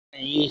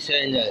看医生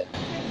了，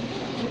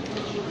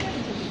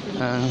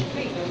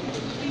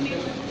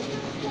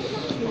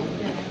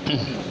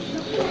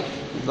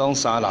弄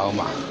啥老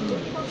嘛？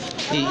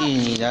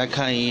你来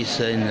看医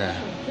生了？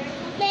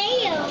没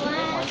有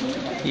啊。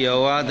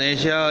有啊，等一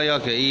下要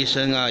给医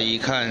生阿姨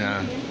看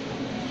啊。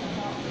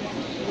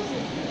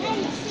那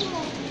里是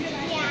我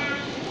家，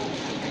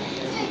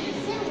这里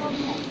是我们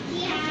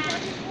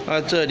家。啊，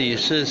这里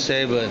是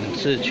Seven，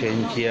 是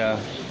全家。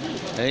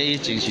哎，已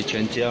经是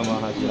全家吗？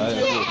还是哪里？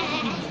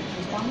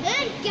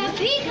有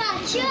皮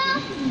卡丘。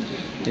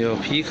有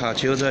皮卡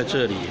丘在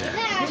这里。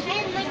对啊，还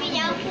有那个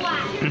妖怪。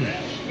你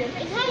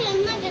看有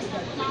那个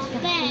宝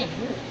贝，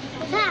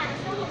你看。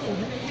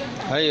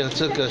还有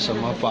这个什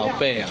么宝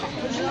贝啊？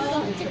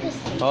这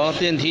个。哦，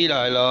电梯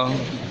来了，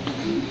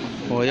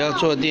我要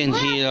坐电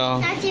梯了。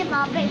拿起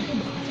宝贝。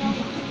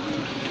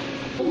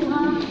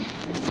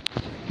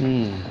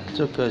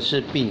这个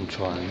是病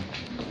床。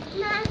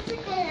那这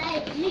个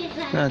嘞？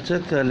那这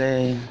个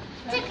嘞？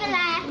这个嘞？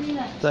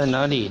在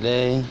哪里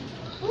嘞？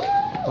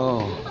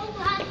哦，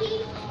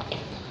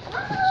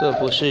这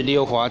不是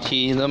溜滑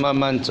梯，那慢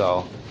慢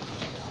走。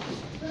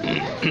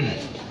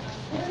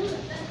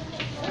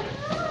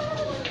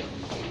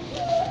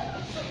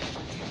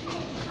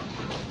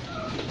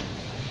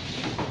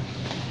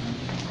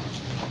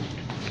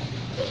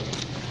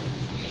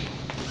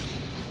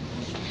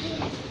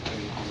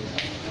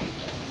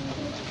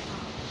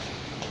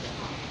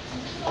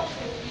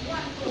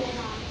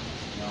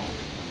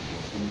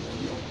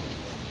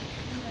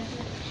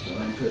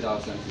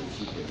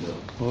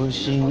吴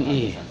心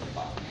义，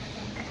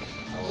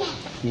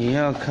你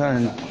要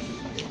看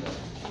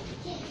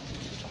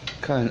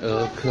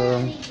儿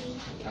科。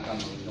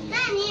那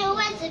你有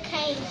位置可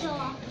以坐，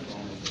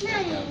那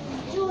你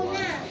坐那。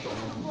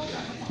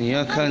你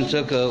要看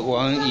这个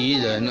王怡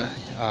人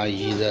阿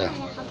姨的。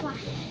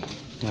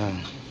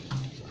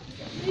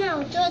那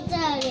我坐这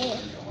里。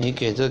你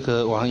给这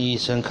个王医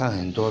生看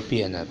很多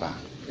遍了吧？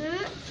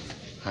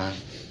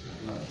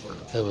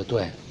对不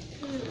对？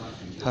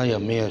他有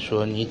没有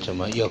说你怎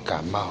么又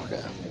感冒了？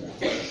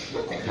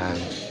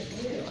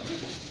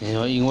你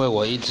说因为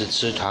我一直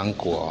吃糖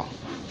果。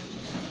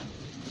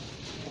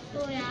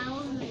对啊，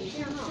我每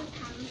天吃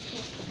糖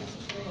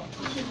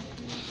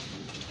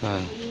果。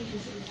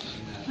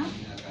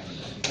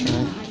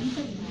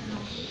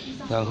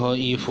然后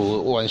衣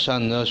服晚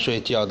上呢睡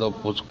觉都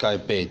不盖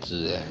被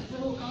子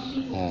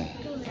哎，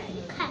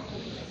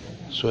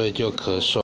所以就咳嗽。